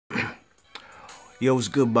Yo, what's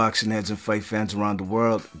good, boxing heads and fight fans around the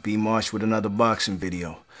world? B Marsh with another boxing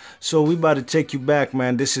video. So we about to take you back,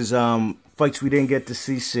 man. This is Fights We Didn't Get to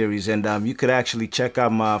See series, and you could actually check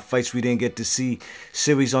out my Fights We Didn't Get to See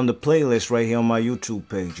series on the playlist right here on my YouTube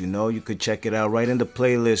page. You know, you could check it out right in the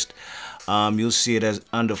playlist. You'll see it as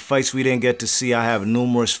under Fights We Didn't Get to See. I have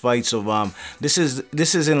numerous fights of this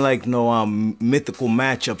isn't like no mythical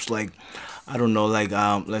matchups like, I don't know, like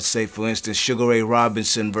let's say for instance Sugar Ray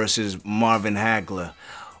Robinson versus Marvin Hagler,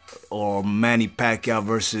 or Manny Pacquiao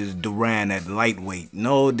versus Duran at lightweight.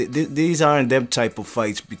 No, these aren't them type of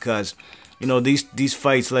fights, because you know these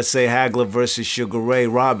fights, let's say Hagler versus Sugar Ray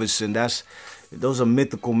Robinson, those are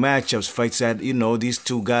mythical matchups, fights that, you know, these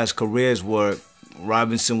two guys' careers were.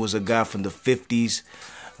 Robinson was a guy from the 50s,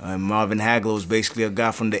 and Marvin Hagler was basically a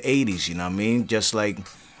guy from the 80s, you know what I mean? Just like,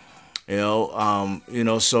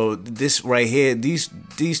 so this right here, these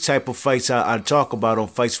type of fights I talk about on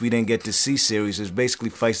Fights We Didn't Get to See series is basically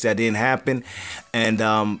fights that didn't happen, and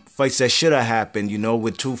fights that should have happened, you know,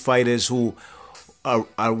 with two fighters who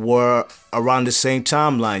were around the same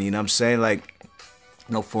timeline, you know what I'm saying? Like,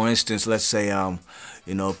 you know, for instance, let's say,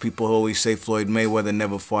 you know, people always say Floyd Mayweather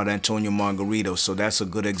never fought Antonio Margarito, so that's a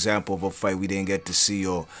good example of a fight we didn't get to see.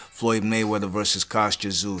 Or Floyd Mayweather versus Kostya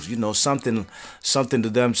Tszyu, you know, something to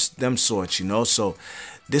them sorts, you know. So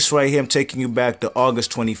this right here, I'm taking you back to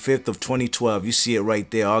August 25th of 2012. You see it right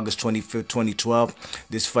there, August 25th, 2012.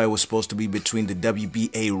 This fight was supposed to be between the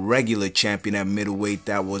WBA regular champion at middleweight,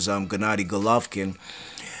 that was Gennady Golovkin,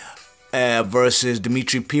 versus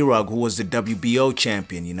Dmitry Pirog, who was the WBO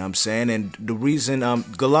champion, you know what I'm saying? And the reason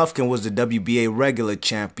Golovkin was the WBA regular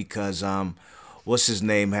champ because what's his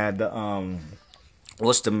name had the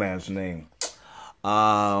what's the man's name?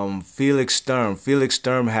 Felix Sturm. Felix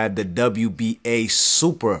Sturm had the WBA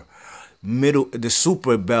super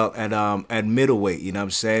belt at middleweight, you know what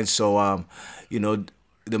I'm saying? So you know,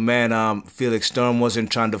 the man Felix Sturm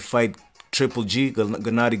wasn't trying to fight Triple G,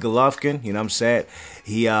 Gennady Golovkin, you know what I'm saying?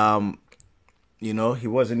 He you know, he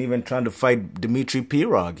wasn't even trying to fight Dmitry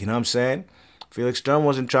Pirog, you know what I'm saying? Felix Sturm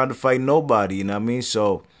wasn't trying to fight nobody, you know what I mean?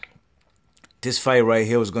 So this fight right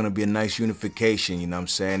here was going to be a nice unification, you know what I'm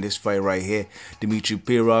saying? This fight right here, Dmitry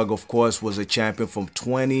Pirog, of course, was a champion from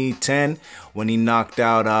 2010 when he knocked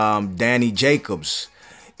out Danny Jacobs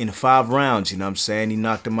in 5 rounds, you know what I'm saying? He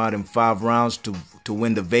knocked him out in 5 rounds to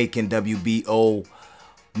win the vacant WBO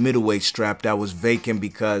middleweight strap that was vacant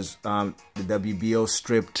because the WBO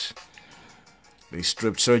stripped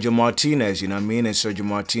Sergio Martinez, you know what I mean? And Sergio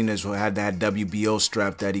Martinez had that WBO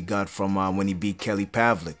strap that he got from when he beat Kelly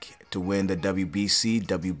Pavlik to win the WBC,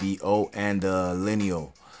 WBO, and the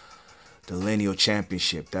Lineal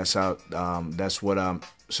Championship. That's how. That's what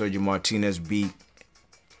Sergio Martinez beat.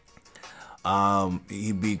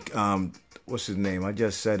 He beat what's his name? I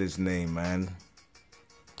just said his name, man.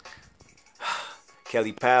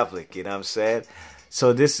 Kelly Pavlik, you know what I'm saying?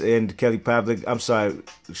 So this, and Kelly Pavlik, I'm sorry,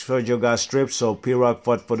 Sergio got stripped, so Pirog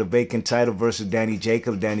fought for the vacant title versus Danny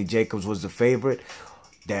Jacobs. Danny Jacobs was the favorite.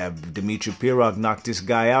 Dmitry Pirog knocked this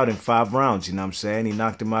guy out in 5 rounds, you know what I'm saying? He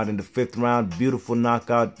knocked him out in the 5th round. Beautiful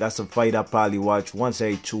knockout. That's a fight I probably watch once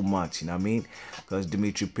every 2 months, you know what I mean? Because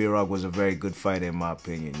Dmitry Pirog was a very good fighter in my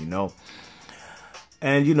opinion, you know?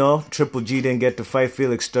 And, you know, Triple G didn't get to fight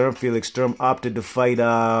Felix Sturm. Felix Sturm opted to fight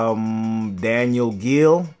Daniel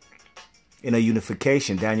Gill in a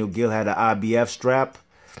unification. Daniel Gill had an IBF strap.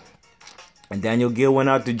 And Daniel Gill went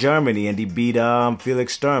out to Germany and he beat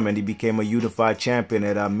Felix Sturm, and he became a unified champion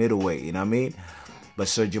at middleweight, you know what I mean? But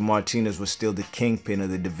Sergio Martinez was still the kingpin of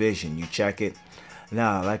the division. You check it.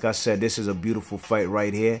 Now, like I said, this is a beautiful fight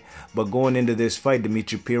right here. But going into this fight,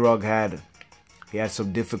 Dmitry Pirog had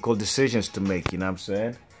some difficult decisions to make, you know what I'm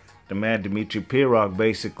saying? The man Dmitry Pirog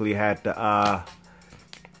basically had to,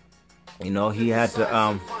 you know, he had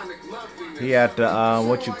to,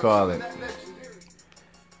 what you call it?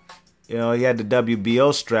 You know, he had the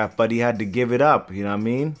WBO strap, but he had to give it up, you know what I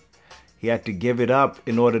mean? He had to give it up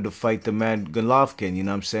in order to fight the man Golovkin, you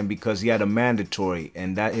know what I'm saying? Because he had a mandatory,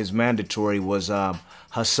 and that his mandatory was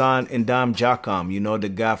Hassan Ndam Jakam, you know, the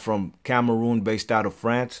guy from Cameroon based out of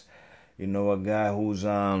France. You know, a guy who's,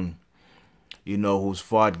 you know, who's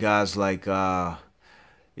fought guys like,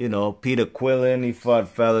 you know, Peter Quillen. He fought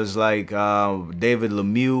fellas like David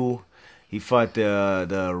Lemieux. He fought the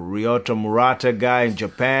Ryota Murata guy in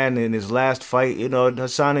Japan in his last fight. You know,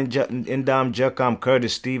 Hassan Ndam Jakam,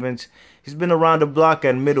 Curtis Stevens. He's been around the block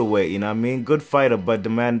at middleweight, you know what I mean? Good fighter, but the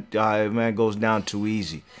man goes down too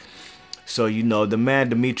easy. So, you know, the man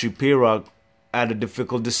Dmitry Pirog had a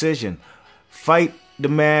difficult decision. Fight the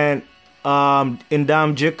man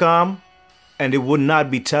Ndam Jakam, and it would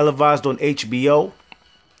not be televised on HBO,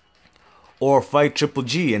 or fight Triple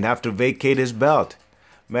G and have to vacate his belt.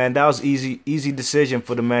 Man, that was easy decision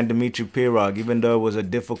for the man Dmitry Pirog. Even though it was a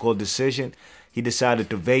difficult decision, he decided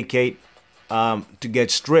to vacate to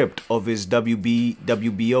get stripped of his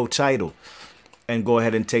WBO title and go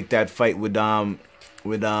ahead and take that fight with Gennady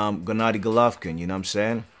Golovkin. You know what I'm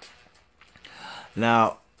saying?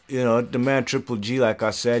 Now, you know, the man Triple G, like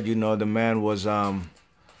I said, you know, the man was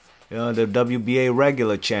you know, the WBA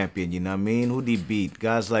regular champion, you know what I mean? Who'd he beat?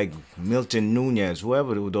 Guys like Milton Nunez,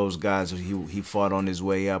 whoever those guys he fought on his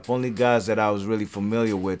way up. Only guys that I was really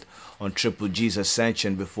familiar with on Triple G's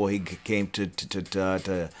ascension before he came to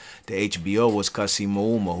HBO was Kassim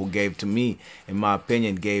Ouma, who gave, to me, in my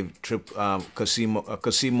opinion, Kassim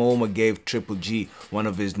Ouma gave Triple G one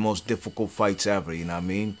of his most difficult fights ever, you know what I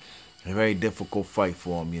mean? A very difficult fight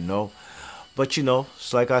for him, you know? But, you know,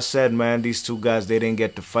 it's like I said, man, these two guys, they didn't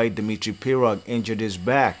get to fight. Dmitry Pirog injured his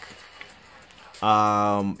back.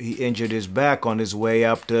 He injured his back on his way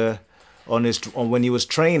up to, when he was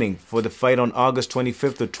training for the fight on August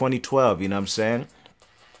 25th of 2012, you know what I'm saying?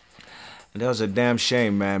 And that was a damn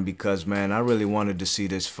shame, man, because, man, I really wanted to see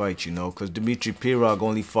this fight, you know, because Dmitry Pirog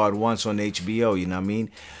only fought once on HBO, you know what I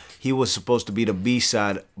mean? He was supposed to be the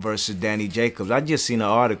B-side versus Danny Jacobs. I just seen an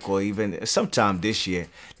article even sometime this year.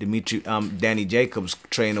 Danny Jacobs'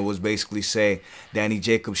 trainer was basically saying Danny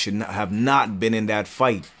Jacobs should have not been in that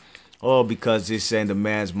fight. Oh, because they're saying the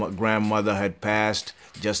man's grandmother had passed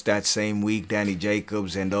just that same week, Danny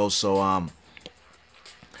Jacobs, and also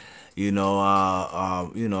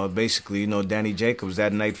basically, Danny Jacobs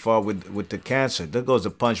that night fought with the cancer. There goes a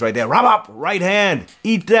punch right there. Rub up, right hand,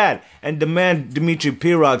 eat that. And the man, Dmitry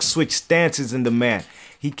Pirog, switched stances in the man.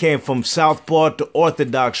 He came from southpaw to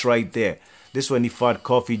orthodox right there. This when he fought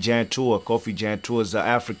Kofi Jantua. Kofi Jantua is an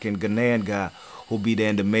African Ghanaian guy who'll be there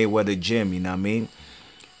in the Mayweather gym, you know what I mean?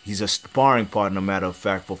 He's a sparring partner, matter of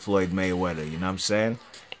fact, for Floyd Mayweather, you know what I'm saying?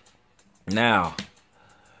 Now,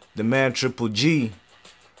 the man Triple G,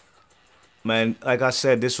 man, like I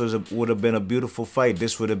said, this would have been a beautiful fight.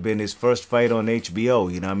 This would have been his first fight on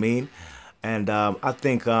HBO, you know what I mean? And I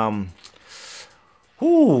think,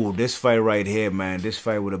 this fight right here, man, this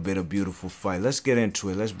fight would have been a beautiful fight. Let's get into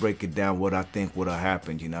it. Let's break it down what I think would have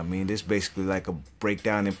happened, you know what I mean? This is basically like a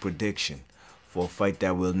breakdown and prediction for a fight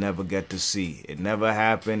that we'll never get to see. It never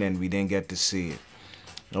happened, and we didn't get to see it.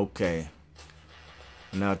 Okay.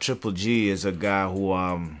 Now, Triple G is a guy who,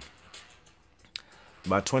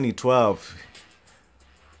 by 2012,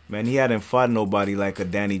 man, he hadn't fought nobody like a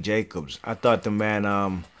Danny Jacobs. I thought the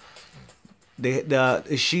man,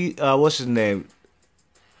 what's his name?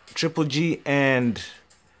 Triple G and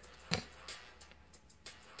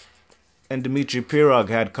Dmitry Pirog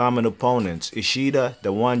had common opponents. Ishida,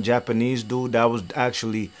 the one Japanese dude, that was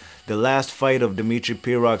actually the last fight of Dmitry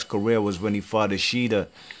Pirog's career was when he fought Ishida.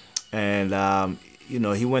 And,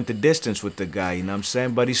 he went the distance with the guy, you know what I'm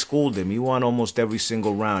saying? But he schooled him. He won almost every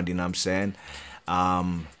single round, you know what I'm saying?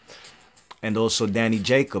 And also Danny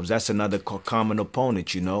Jacobs, that's another common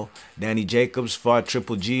opponent, you know? Danny Jacobs fought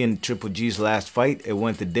Triple G in Triple G's last fight. It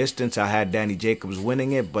went the distance. I had Danny Jacobs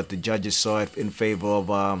winning it, but the judges saw it in favor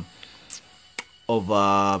of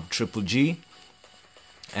Triple G.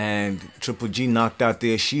 And Triple G knocked out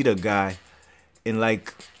the Ishida guy in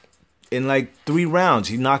like 3 rounds.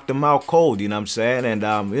 He knocked him out cold, you know what I'm saying? And,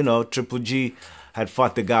 Triple G had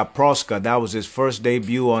fought the guy Proska. That was his first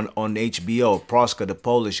debut on HBO. Proska, the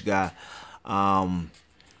Polish guy. The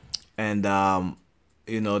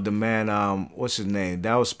man, what's his name?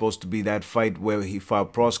 That was supposed to be that fight where he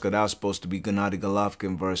fought Proska. That was supposed to be Gennady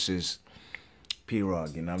Golovkin versus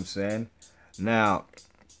Pirog, you know what I'm saying? Now,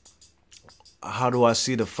 how do I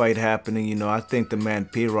see the fight happening? I think the man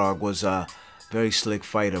Pirog was a very slick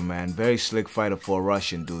fighter, man. Very slick fighter for a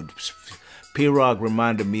Russian dude. Pirog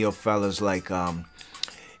reminded me of fellas like,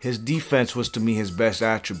 his defense was to me his best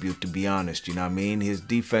attribute, to be honest, you know what I mean? His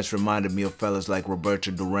defense reminded me of fellas like Roberto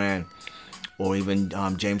Duran or even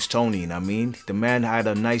James Toney, you know what I mean? The man had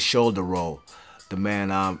a nice shoulder roll. The man,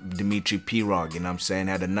 Dmitry Pirog, you know what I'm saying,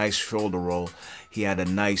 had a nice shoulder roll. He had a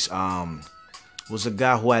nice, was a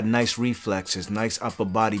guy who had nice reflexes, nice upper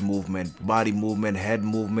body movement, head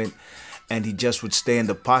movement. And he just would stay in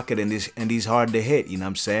the pocket, and he's hard to hit, you know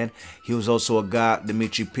what I'm saying? He was also a guy,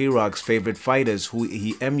 Dmitry Pirog's favorite fighters who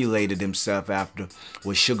he emulated himself after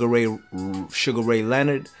was Sugar Ray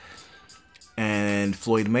Leonard and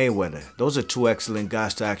Floyd Mayweather. Those are 2 excellent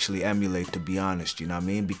guys to actually emulate, to be honest, you know what I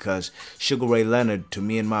mean? Because Sugar Ray Leonard, to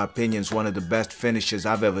me, in my opinion, is one of the best finishers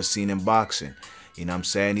I've ever seen in boxing. You know what I'm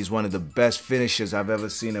saying? He's one of the best finishers I've ever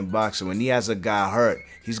seen in boxing. When he has a guy hurt,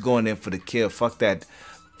 he's going in for the kill. Fuck that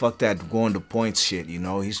going to points shit, you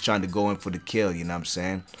know. He's trying to go in for the kill, you know what I'm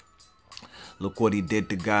saying? Look what he did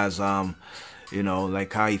to guys, you know,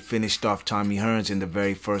 like how he finished off Tommy Hearns in the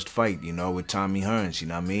very first fight, you know, with Tommy Hearns, you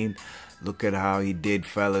know what I mean? Look at how he did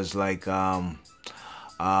fellas like, you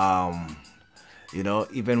know,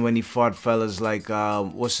 even when he fought fellas like,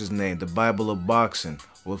 what's his name? The Bible of Boxing,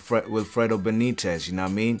 Wilfredo Benitez, you know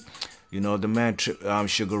what I mean? You know, the man,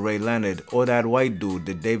 Sugar Ray Leonard, or that white dude,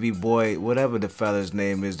 the Davy Boy, whatever the fella's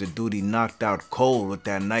name is, the dude he knocked out cold with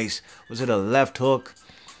that nice, was it a left hook?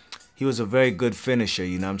 He was a very good finisher,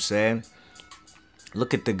 you know what I'm saying?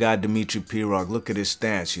 Look at the guy, Dmitry Pirog. Look at his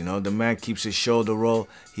stance, you know. The man keeps his shoulder roll.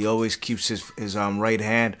 He always keeps his right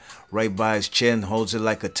hand right by his chin, holds it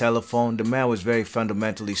like a telephone. The man was very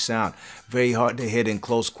fundamentally sound. Very hard to hit in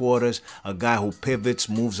close quarters. A guy who pivots,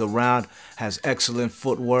 moves around, has excellent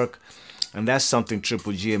footwork. And that's something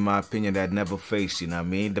Triple G, in my opinion, that never faced, you know what I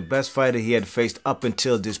mean? The best fighter he had faced up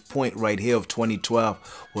until this point right here of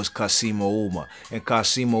 2012 was Kasimo Uma. And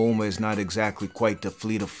Kasimo Uma is not exactly quite the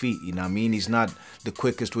fleet of feet, you know what I mean? He's not the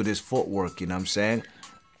quickest with his footwork, you know what I'm saying?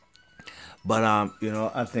 But, you know,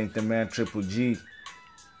 I think the man Triple G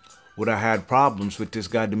would have had problems with this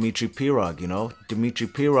guy, Dmitry Pirog, you know? Dmitry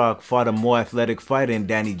Pirog fought a more athletic fighter in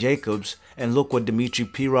Danny Jacobs, and look what Dmitry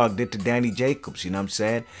Pirog did to Danny Jacobs, you know what I'm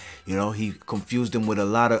saying? You know, he confused him with a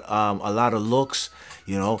lot of looks,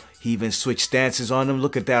 you know? He even switched stances on him.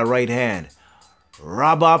 Look at that right hand.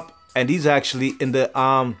 Rob up, and he's actually in the,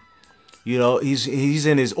 you know, he's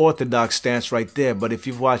in his orthodox stance right there, but if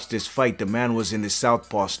you've watched this fight, the man was in his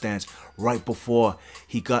southpaw stance right before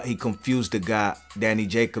he confused the guy, Danny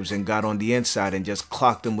Jacobs, and got on the inside and just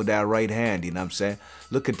clocked him with that right hand, you know what I'm saying?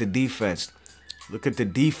 Look at the defense. Look at the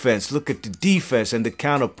defense. Look at the defense and the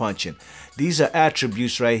counter punching. These are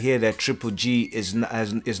attributes right here that Triple G is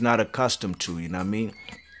not accustomed to, you know what I mean?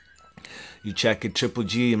 You check it, Triple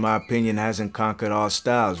G, in my opinion, hasn't conquered all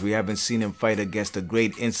styles. We haven't seen him fight against a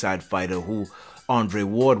great inside fighter who Andre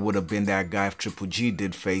Ward would have been that guy if Triple G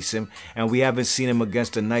did face him. And we haven't seen him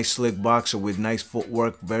against a nice slick boxer with nice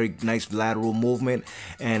footwork, very nice lateral movement,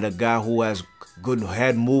 and a guy who has good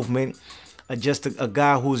head movement. Just a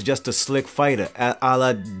guy who's just a slick fighter, a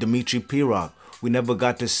la Dmitry Pirog. We never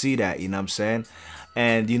got to see that, you know what I'm saying?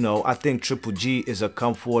 And, you know, I think Triple G is a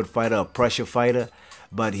come-forward fighter, a pressure fighter,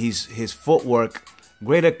 but his footwork,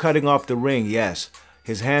 great at cutting off the ring, yes.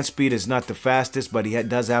 His hand speed is not the fastest, but he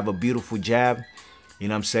does have a beautiful jab. You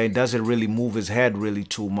know what I'm saying? Doesn't really move his head really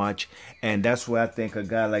too much. And that's where I think a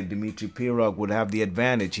guy like Dmitry Pirog would have the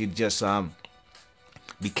advantage. He'd just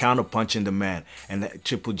be counterpunching the man. And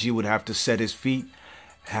Triple G would have to set his feet,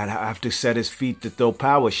 have to set his feet to throw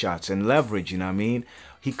power shots and leverage, you know what I mean?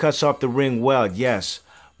 He cuts off the ring well, yes,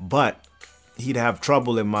 but he'd have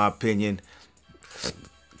trouble, in my opinion,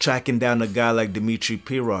 tracking down a guy like Dmitry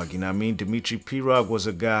Pirog, you know what I mean? Dmitry Pirog was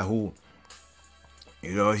a guy who,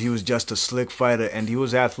 you know, he was just a slick fighter, and he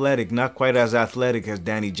was athletic, not quite as athletic as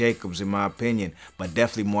Danny Jacobs, in my opinion, but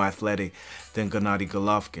definitely more athletic than Gennady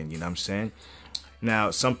Golovkin, you know what I'm saying?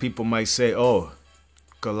 Now, some people might say, oh,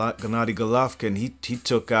 Gennady Golovkin, he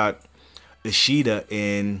took out Ishida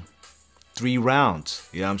in 3 rounds,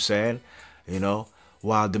 you know what I'm saying? You know,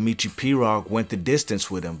 while Dmitry Pirog went the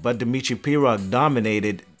distance with him. But Dmitry Pirog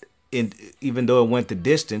dominated, even though it went the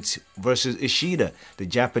distance, versus Ishida, the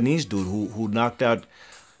Japanese dude who knocked out,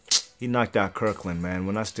 he knocked out Kirkland, man.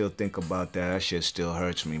 When I still think about that, that shit still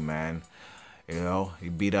hurts me, man. You know, he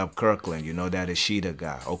beat up Kirkland, you know, that Ishida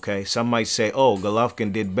guy, okay? Some might say, oh,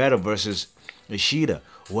 Golovkin did better versus Ishida.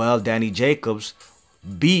 Well, Danny Jacobs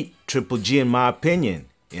beat Triple G, in my opinion.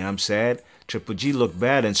 You know what I'm saying? Triple G looked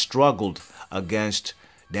bad and struggled against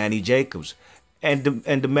Danny Jacobs. And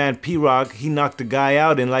the man Pirog, he knocked the guy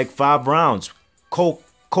out in like 5 rounds. Cold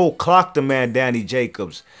clocked the man Danny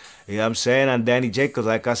Jacobs. You know what I'm saying? And Danny Jacobs,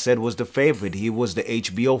 like I said, was the favorite. He was the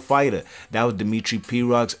HBO fighter. That was Dmitry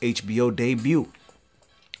Pirog's HBO debut.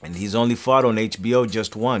 And he's only fought on HBO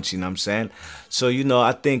just once, you know what I'm saying? So, you know,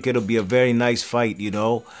 I think it'll be a very nice fight, you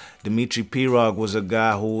know. Dmitry Pirog was a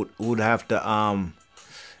guy who would have to,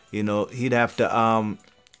 you know, he'd have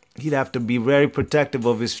to be very protective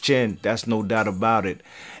of his chin. That's no doubt about it.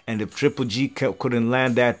 And if Triple G couldn't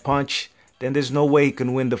land that punch, then there's no way he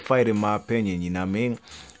can win the fight, in my opinion, you know what I mean?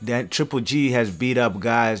 That Triple G has beat up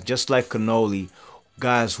guys just like Cannoli,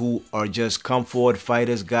 guys who are just come-forward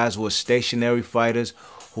fighters, guys who are stationary fighters,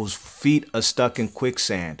 whose feet are stuck in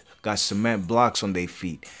quicksand, got cement blocks on their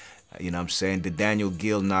feet. You know what I'm saying? The Daniel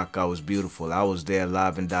Gill knockout was beautiful. I was there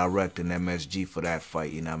live and direct in MSG for that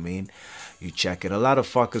fight, you know what I mean? You check it. A lot of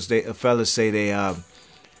fellas say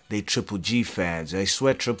they Triple G fans. They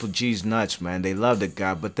sweat Triple G's nuts, man. They love the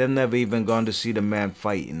guy, but they've never even gone to see the man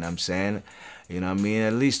fight, you know what I'm saying? You know what I mean?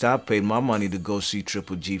 At least I paid my money to go see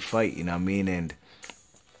Triple G fight, you know what I mean? And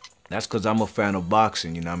that's because I'm a fan of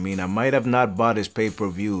boxing, you know what I mean? I might have not bought his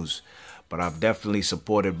pay-per-views, but I've definitely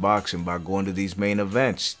supported boxing by going to these main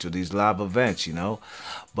events, to these live events, you know?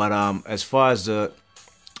 But as far as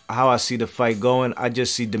how I see the fight going, I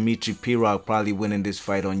just see Dmitry Pirog probably winning this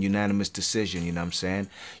fight on unanimous decision, you know what I'm saying?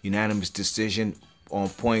 Unanimous decision on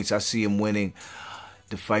points. I see him winning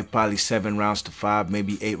the fight probably 7 rounds to 5,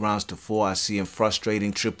 maybe 8 rounds to 4. I see him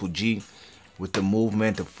frustrating Triple G with the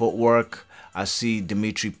movement, the footwork. I see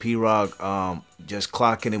Dmitry Pirog just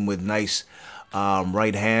clocking him with nice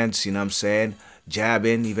right hands, you know what I'm saying?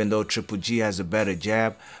 Jabbing, even though Triple G has a better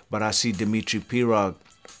jab. But I see Dmitry Pirog,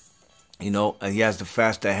 you know, he has the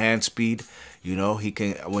faster hand speed. You know, he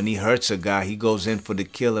can, when he hurts a guy, he goes in for the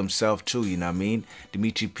kill himself too, you know what I mean?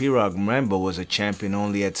 Dmitry Pirog, remember, was a champion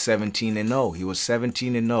only at 17-0. He was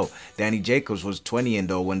 17-0. Danny Jacobs was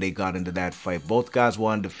 20-0 when they got into that fight. Both guys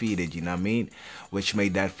were undefeated, you know what I mean? Which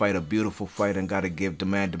made that fight a beautiful fight, and got to give the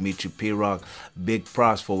man Dmitry Pirog big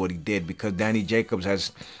props for what he did, because Danny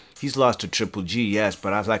Jacobs he's lost to Triple G, yes,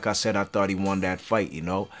 but like I said, I thought he won that fight, you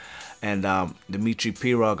know? And Dmitry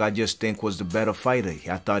Pirog, I just think, was the better fighter.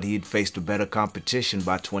 I thought he'd faced a better competition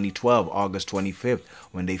by 2012, August 25th,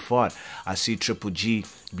 when they fought. I see Triple G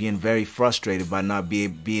being very frustrated by not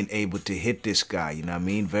being able to hit this guy, you know what I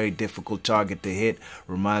mean? Very difficult target to hit.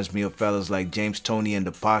 Reminds me of fellas like James Toney in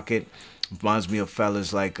the pocket. Reminds me of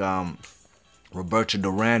fellas like Roberto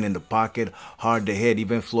Duran in the pocket, hard to hit.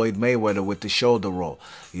 Even Floyd Mayweather with the shoulder roll.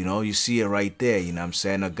 You know, you see it right there, you know what I'm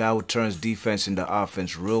saying? A guy who turns defense into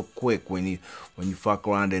offense real quick when you fuck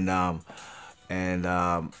around and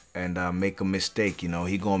make a mistake, you know,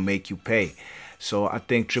 he gonna make you pay. So I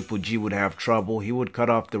think Triple G would have trouble. He would cut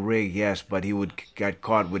off the ring, yes, but he would get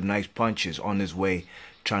caught with nice punches on his way,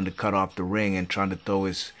 trying to cut off the ring and trying to throw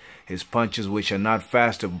his punches, which are not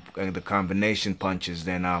faster, the combination punches,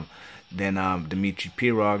 than Dmitry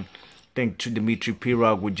Pirog. I think Dmitry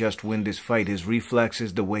Pirog would just win this fight. His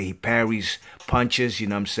reflexes, the way he parries punches, you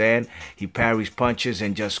know what I'm saying? He parries punches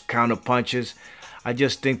and just counter punches. I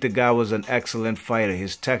just think the guy was an excellent fighter.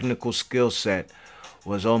 His technical skill set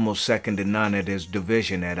was almost second to none at his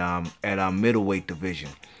division, at our middleweight division.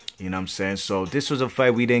 You know what I'm saying? So this was a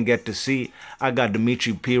fight we didn't get to see. I got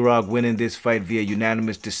Dmitry Pirog winning this fight via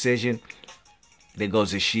unanimous decision. There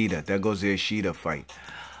goes Ishida. There goes the Ishida fight.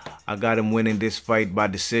 I got him winning this fight by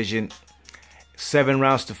decision. 7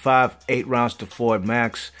 rounds to 5, 8 rounds to 4 at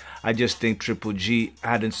max. I just think Triple G, I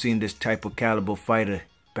hadn't seen this type of caliber fighter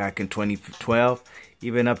back in 2012,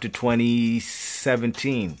 even up to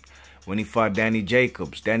 2017 when he fought Danny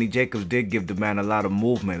Jacobs. Danny Jacobs did give the man a lot of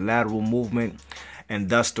movement, lateral movement, and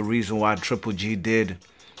that's the reason why Triple G did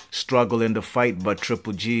struggle in the fight. But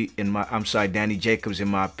Danny Jacobs, in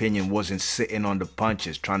my opinion, wasn't sitting on the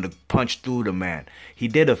punches, trying to punch through the man. He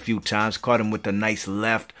did a few times, caught him with a nice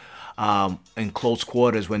left in close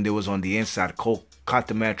quarters when they was on the inside. Caught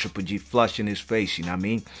the man Triple G flush in his face, you know what I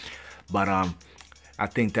mean? But I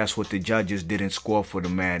think that's what the judges didn't score for the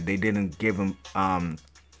man. They didn't give him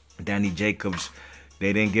Danny Jacobs.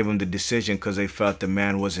 They didn't give him the decision because they felt the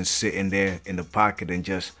man wasn't sitting there in the pocket and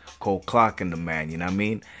just cold clocking the man, you know what I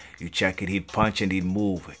mean? You check it, he'd punch and he'd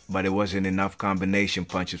move, but it wasn't enough combination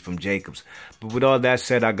punches from Jacobs. But with all that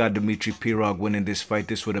said, I got Dmitry Pirog winning this fight.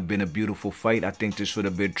 This would have been a beautiful fight. I think this would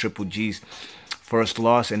have been Triple G's first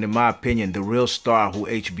loss, and in my opinion, the real star who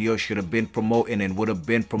HBO should have been promoting and would have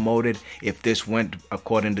been promoted if this went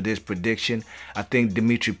according to this prediction. I think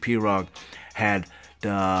Dmitry Pirog had the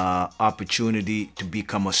opportunity to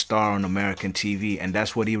become a star on American TV, and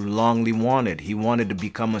that's what he longly wanted. He wanted to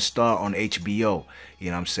become a star on HBO, you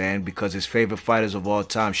know what I'm saying? Because his favorite fighters of all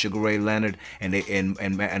time, Sugar Ray Leonard and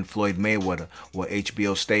Floyd Mayweather, were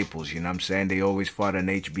HBO staples, you know what I'm saying? They always fought on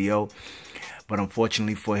HBO, but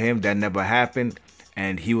unfortunately for him, that never happened,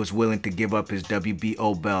 and he was willing to give up his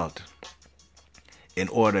WBO belt in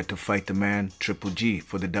order to fight the man Triple G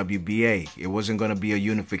for the WBA. It wasn't going to be a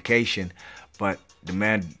unification, but the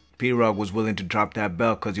man Pirog was willing to drop that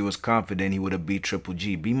belt because he was confident he would have beat Triple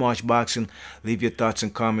G. B-March Boxing, leave your thoughts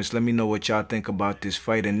and comments. Let me know what y'all think about this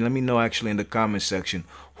fight. And let me know actually in the comment section,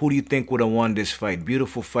 who do you think would have won this fight?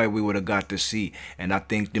 Beautiful fight we would have got to see. And I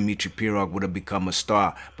think Dmitry Pirog would have become a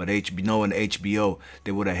star. But knowing HBO,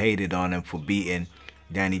 they would have hated on him for beating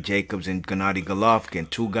Danny Jacobs and Gennady Golovkin,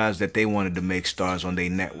 2 guys that they wanted to make stars on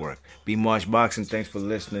their network. B-March Boxing, thanks for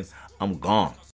listening. I'm gone.